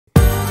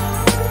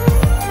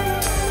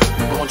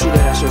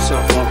ask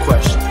yourself one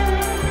question.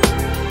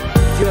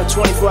 If you had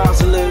 24 hours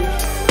to live,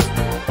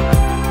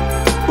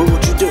 what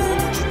would you do?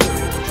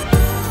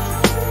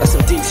 That's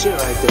some deep shit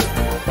right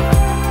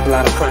there. A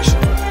lot of pressure.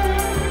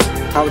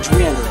 How would you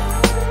handle it?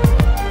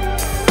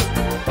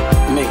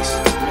 Mace,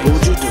 what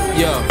would you do?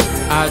 Yo,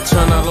 I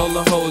turn out all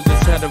the hoes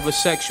that's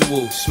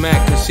heterosexual.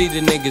 Smack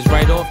conceited niggas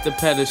right off the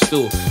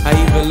pedestal. I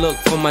even look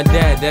for my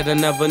dad that I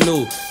never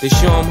knew, to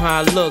show him how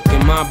I look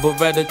in my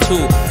Beretta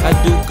too. I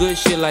do good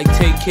shit like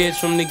take kids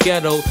from the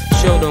ghetto,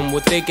 show them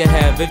what they can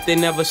have if they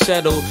never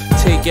settle.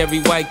 Take every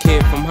white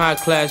kid from high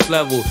class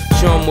level,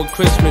 show them what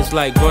Christmas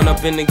like growing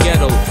up in the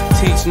ghetto.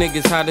 Teach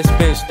niggas how to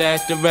spend,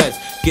 stash the rest.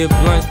 Give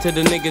blunts to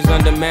the niggas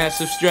under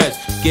massive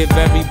stress. Give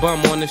every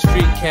bum on the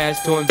street cash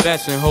to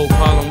invest in. Hope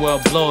Harlem well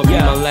blow up, be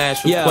my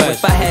last request.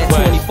 If I had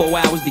 24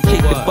 hours to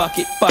kick the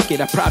bucket, fuck it,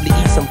 I'd probably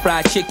eat some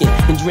fried chicken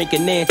and drink a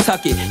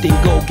Nantucket.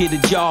 Then go get a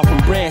job from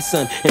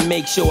Branson and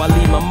make sure I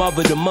leave my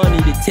mother the money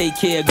to take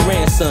care of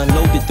grandson.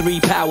 Load the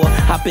 3 power,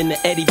 hop in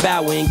the Eddie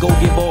Bauer and go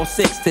give all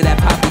 6 to that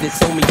poppy that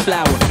sold me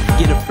flour.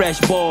 Get a fresh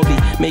baldy,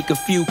 make a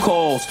few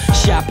calls,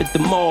 shop at the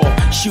mall,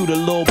 shoot a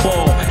little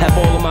ball, have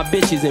all of my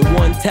bitches in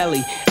one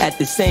telly at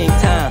the same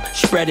time,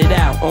 spread it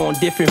out on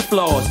different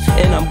floors,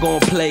 and I'm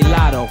gonna play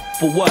lotto.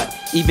 For what?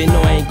 Even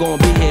though I ain't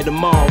gonna be here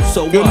tomorrow,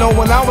 so what? You know,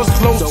 when I was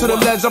close to the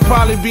ledge, I'd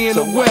probably be in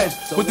a wedge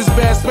with this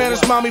bad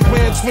Spanish mommy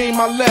playing between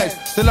my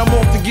legs. Then I'm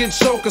off to get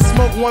choked and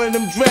smoke one of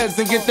them dreads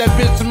and get that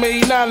bitch from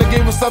 89 and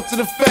gave us up to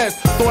the feds.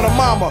 Thought her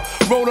mama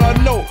wrote her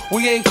a note,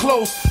 we ain't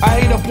close.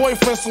 I hate her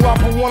boyfriend, so I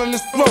put one in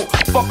his throat.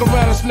 Fuck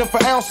around and sniff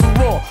an ounce of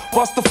raw,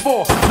 bust the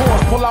 4,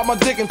 pause, pull out my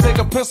dick and take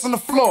a piss on the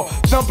floor.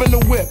 Jump in the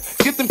whip,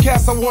 get them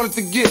cats I wanted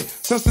to get.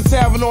 Since the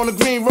tavern on the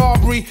Green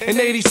robbery in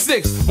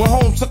 '86, went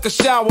home, took a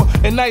shower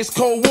in nice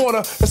cold water,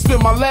 and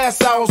spent my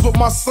last hours with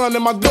my son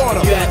and my daughter.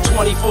 You had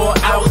 24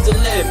 hours to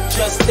live,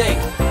 just think.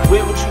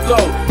 Where would you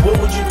go? What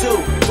would you do?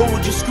 Who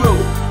would you screw?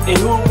 And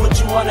who would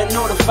you wanna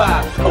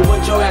notify? Or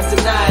would your ass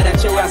deny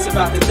that your ass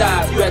about to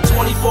die? If you had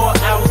 24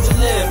 hours